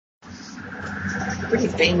pretty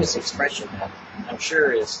famous expression that I'm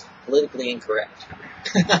sure is politically incorrect.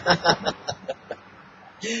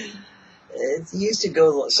 It used to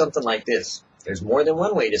go something like this. There's more than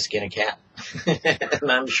one way to skin a cat. And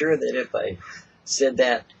I'm sure that if I said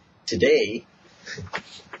that today,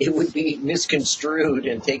 it would be misconstrued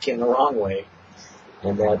and taken the wrong way.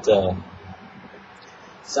 And that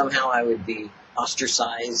somehow I would be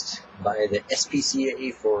ostracized by the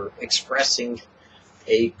SPCA for expressing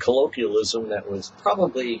a colloquialism that was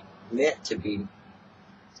probably meant to be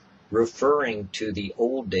referring to the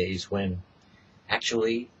old days when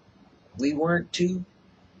actually we weren't too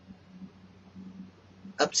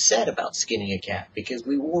upset about skinning a cat because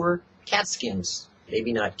we wore cat skins.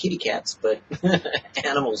 Maybe not kitty cats, but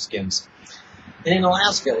animal skins. And in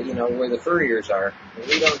Alaska, where the furriers are,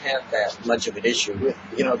 we don't have that much of an issue with,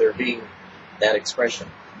 there being that expression.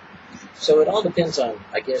 So it all depends on,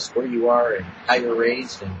 I guess, where you are and how you're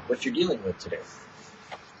raised and what you're dealing with today.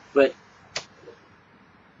 But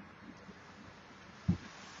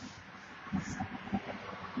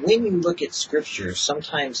when you look at Scripture,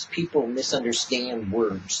 sometimes people misunderstand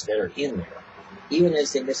words that are in there, even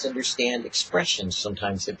as they misunderstand expressions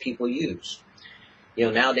sometimes that people use.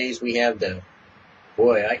 Nowadays we have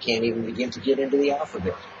I can't even begin to get into the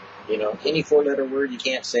alphabet. Any four-letter word you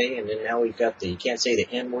can't say, and then now we've got you can't say the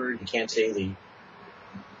N word, you can't say the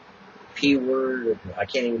P word, I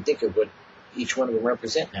can't even think of what each one of them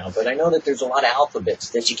represent now, but I know that there's a lot of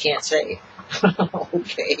alphabets that you can't say.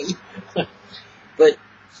 Okay. But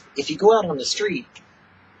if you go out on the street,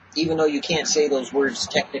 even though you can't say those words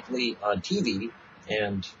technically on TV,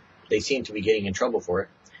 and they seem to be getting in trouble for it,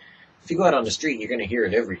 if you go out on the street, you're going to hear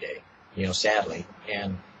it every day, sadly.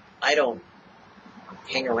 And I don't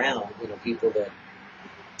hang around, people that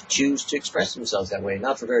choose to express themselves that way,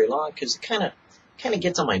 not for very long, because it kind of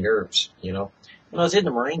gets on my nerves, When I was in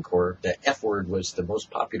the Marine Corps, the F word was the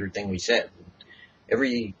most popular thing we said.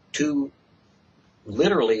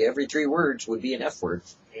 Literally every 3 words would be an F word,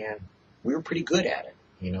 and we were pretty good at it,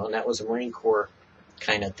 and that was a Marine Corps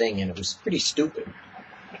kind of thing, and it was pretty stupid.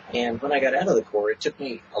 And when I got out of the Corps, it took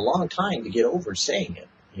me a long time to get over saying it,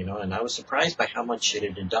 and I was surprised by how much it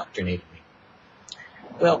had indoctrinated me.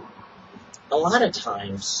 Well, a lot of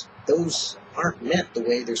times, those aren't meant the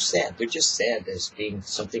way they're said. They're just said as being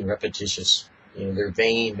something repetitious. They're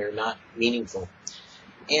vain, they're not meaningful.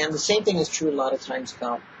 And the same thing is true a lot of times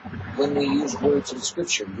about when we use words in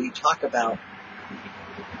Scripture. We talk about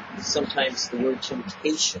sometimes the word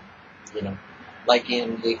temptation, like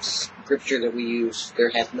in the Scripture that we use, there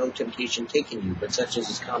hath no temptation taken you, but such as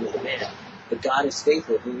is common to man. But God is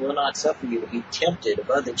faithful, who will not suffer you to be tempted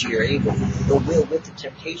above that ye are able, but will with the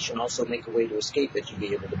temptation also make a way to escape that you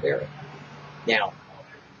be able to bear it. Now,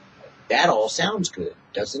 that all sounds good,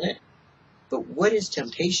 doesn't it? But what is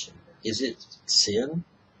temptation? Is it sin?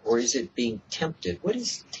 Or is it being tempted? What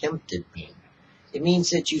does tempted mean? It means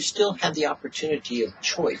that you still have the opportunity of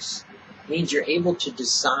choice. It means you're able to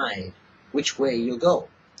decide which way you'll go.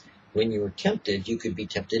 When you're tempted, you could be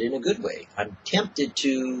tempted in a good way. I'm tempted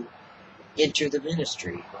to enter the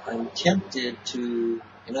ministry. I'm tempted to,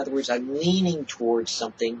 in other words, I'm leaning towards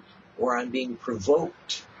something, or I'm being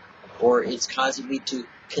provoked, or it's causing me to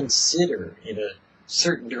consider in a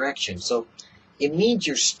certain direction. So it means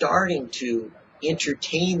you're starting to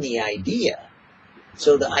entertain the idea.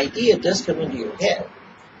 So the idea does come into your head,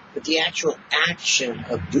 but the actual action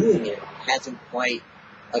of doing it hasn't quite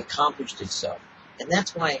accomplished itself. And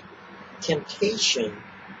that's why temptation,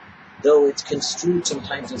 though it's construed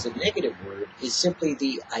sometimes as a negative word, is simply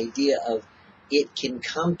the idea of it can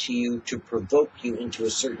come to you to provoke you into a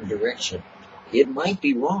certain direction. It might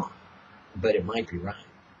be wrong, but it might be right.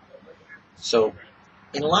 So,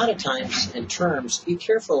 in a lot of times and terms, be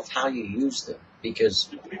careful of how you use them, because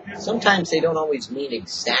sometimes they don't always mean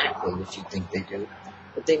exactly what you think they do,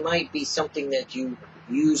 but they might be something that you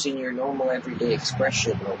use in your normal everyday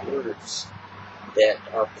expression or words that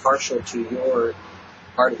are partial to your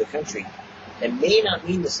part of the country and may not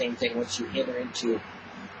mean the same thing once you enter into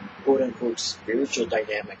quote-unquote spiritual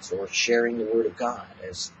dynamics or sharing the Word of God,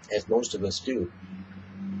 as most of us do.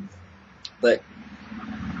 But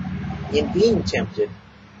in being tempted,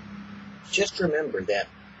 just remember that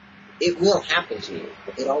it will happen to you.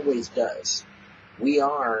 It always does. We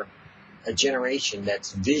are a generation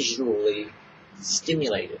that's visually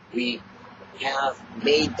stimulated. We have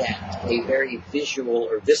made that a very visual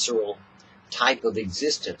or visceral type of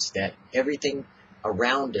existence, that everything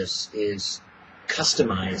around us is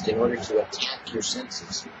customized in order to attack your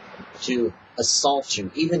senses, to assault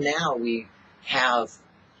you. Even now we have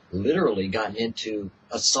literally gotten into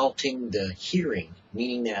assaulting the hearing,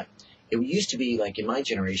 meaning that it used to be, like in my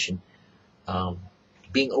generation,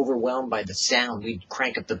 being overwhelmed by the sound, we'd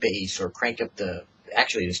crank up the bass or crank up the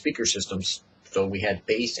speaker systems. So we had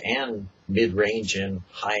bass and mid-range and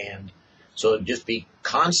high-end. So it'd just be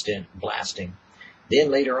constant blasting. Then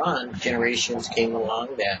later on, generations came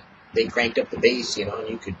along that they cranked up the bass, and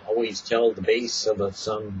you could always tell the bass of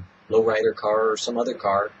some lowrider car or some other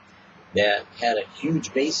car that had a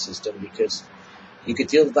huge bass system because you could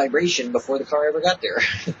feel the vibration before the car ever got there.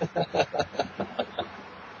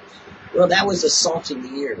 Well, that was assaulting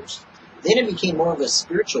the ears. Then it became more of a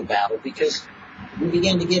spiritual battle because we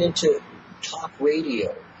began to get into talk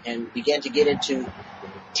radio and began to get into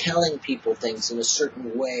telling people things in a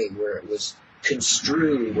certain way where it was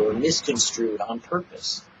construed or misconstrued on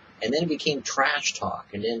purpose. And then it became trash talk,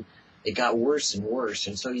 and then it got worse and worse.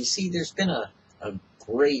 And so you see, there's been a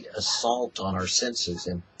great assault on our senses.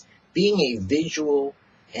 And being a visual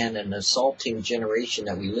and an assaulting generation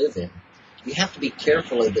that we live in, you have to be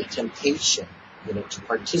careful of the temptation, to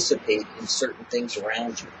participate in certain things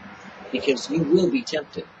around you. Because you will be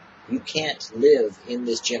tempted. You can't live in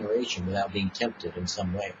this generation without being tempted in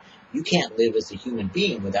some way. You can't live as a human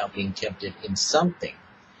being without being tempted in something.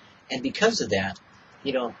 And because of that,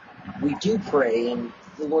 we do pray in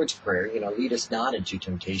the Lord's Prayer, lead us not into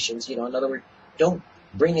temptations. In other words, don't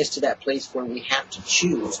bring us to that place where we have to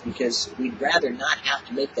choose, because we'd rather not have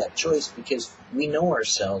to make that choice because we know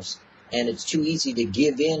ourselves and it's too easy to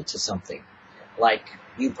give in to something. Like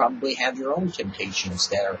you probably have your own temptations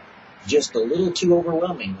that are just a little too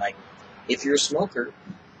overwhelming. Like if you're a smoker,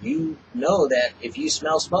 you know that if you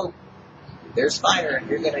smell smoke, there's fire and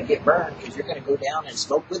you're going to get burned because you're going to go down and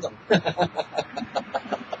smoke with them.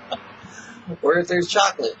 Or if there's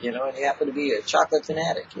chocolate, and you happen to be a chocolate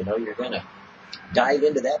fanatic, you're going to dive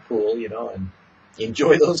into that pool, and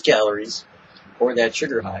enjoy those calories or that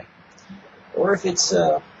sugar high. Or if it's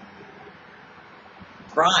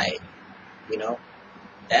pride,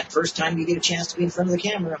 that first time you get a chance to be in front of the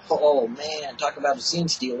camera, oh man, talk about a sin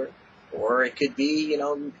stealer. Or it could be,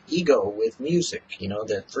 ego with music,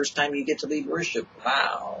 the first time you get to lead worship,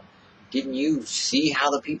 wow, didn't you see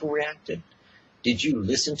how the people reacted? Did you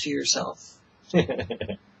listen to yourself?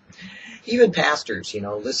 Even pastors,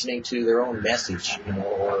 listening to their own message,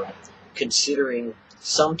 or considering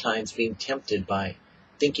sometimes being tempted by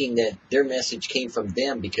thinking that their message came from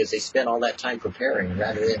them because they spent all that time preparing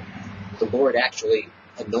rather than the Lord actually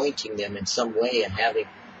anointing them in some way and having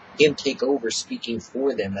Him take over speaking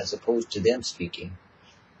for them as opposed to them speaking.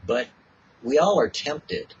 But we all are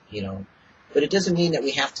tempted, but it doesn't mean that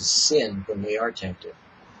we have to sin when we are tempted.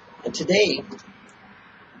 And today,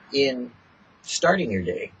 in starting your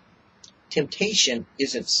day, temptation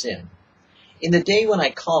isn't sin. In the day when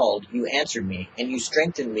I called, you answered me, and you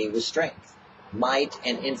strengthened me with strength, might,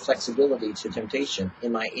 and inflexibility to temptation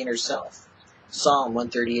in my inner self. Psalm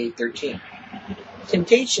 138:13.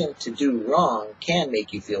 Temptation to do wrong can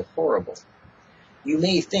make you feel horrible. You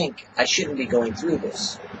may think, I shouldn't be going through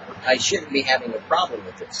this. I shouldn't be having a problem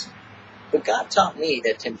with this. But God taught me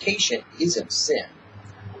that temptation isn't sin.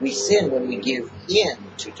 We sin when we give in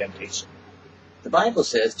to temptation. The Bible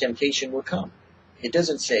says temptation will come. It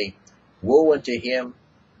doesn't say, woe unto him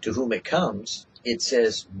to whom it comes. It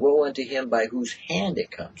says, woe unto him by whose hand it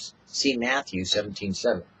comes. See Matthew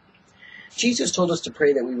 17:7. Jesus told us to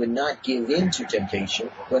pray that we would not give in to temptation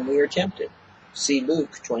when we are tempted. See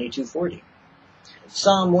Luke 22:40.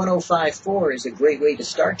 Psalm 105:4 is a great way to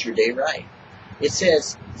start your day right. It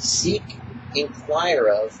says, seek, inquire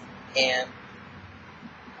of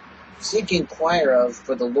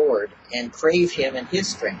for the Lord, and crave Him and His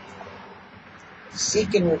strength.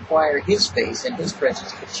 Seek and require His face and His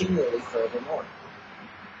presence continually forevermore.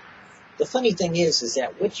 The funny thing is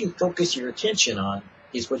that what you focus your attention on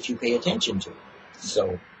is what you pay attention to.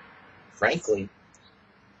 So, frankly,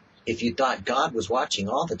 if you thought God was watching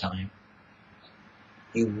all the time,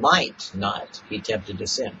 you might not be tempted to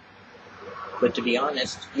sin. But to be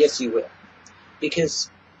honest, yes, you will.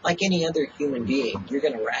 Because, like any other human being, you're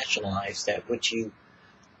going to rationalize that what you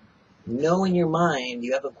know in your mind,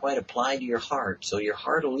 you haven't quite applied to your heart. So your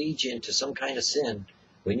heart will lead you into some kind of sin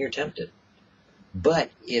when you're tempted.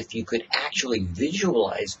 But if you could actually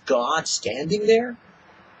visualize God standing there,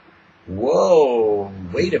 whoa,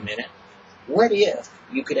 wait a minute. What if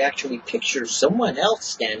you could actually picture someone else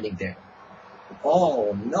standing there?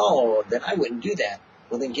 Oh, no, then I wouldn't do that.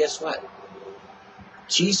 Well, then guess what?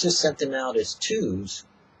 Jesus sent them out as twos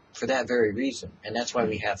for that very reason. And that's why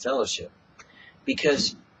we have fellowship.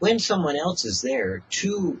 Because when someone else is there,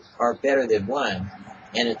 two are better than one,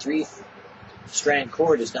 and a three-strand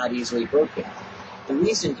cord is not easily broken. The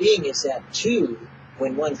reason being is that two,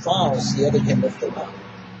 when one falls, the other can lift them up.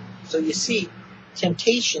 So you see,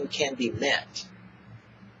 temptation can be met.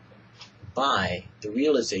 by the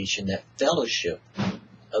realization that fellowship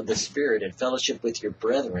of the Spirit and fellowship with your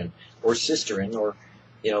brethren or sisterin or,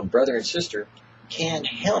 brother and sister can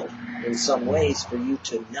help in some ways for you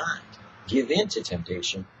to not give in to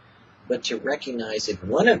temptation, but to recognize if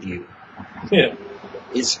one of you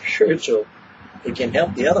is spiritual, it can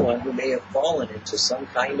help the other one who may have fallen into some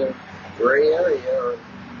kind of gray area or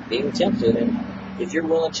being tempted. And if you're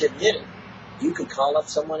willing to admit it, you could call up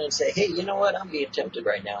someone and say, hey, you know what, I'm being tempted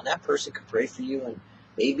right now. And that person could pray for you and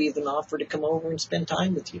maybe even offer to come over and spend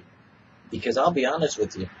time with you. Because I'll be honest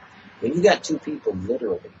with you, when you got two people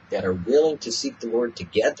literally that are willing to seek the Lord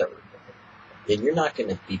together, then you're not going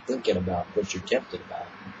to be thinking about what you're tempted about.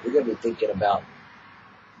 You're going to be thinking about,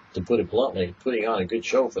 to put it bluntly, putting on a good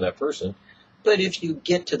show for that person. But if you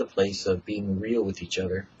get to the place of being real with each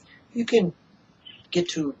other, you can get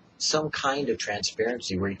to some kind of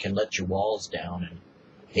transparency where you can let your walls down and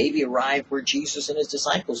maybe arrive where Jesus and his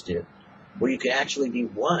disciples did, where you can actually be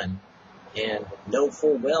one and know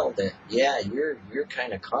full well that, yeah, you're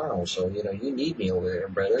kind of carnal, so, you need me over there,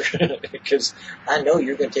 brother, because I know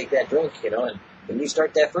you're going to take that drink, and when you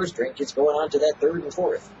start that first drink, it's going on to that third and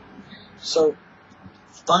fourth. So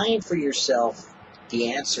find for yourself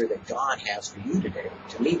the answer that God has for you today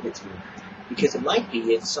to meet with you, because it might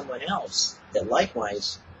be it's someone else that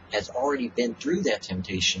likewise has already been through that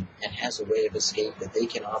temptation and has a way of escape that they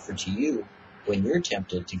can offer to you when you're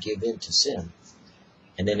tempted to give in to sin.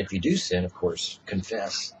 And then if you do sin, of course,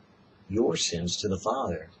 confess your sins to the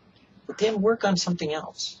Father. But then work on something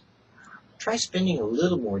else. Try spending a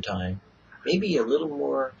little more time, maybe a little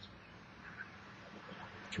more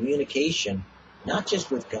communication, not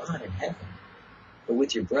just with God in heaven, but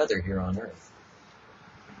with your brother here on earth.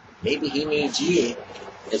 Maybe he needs you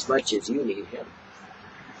as much as you need him.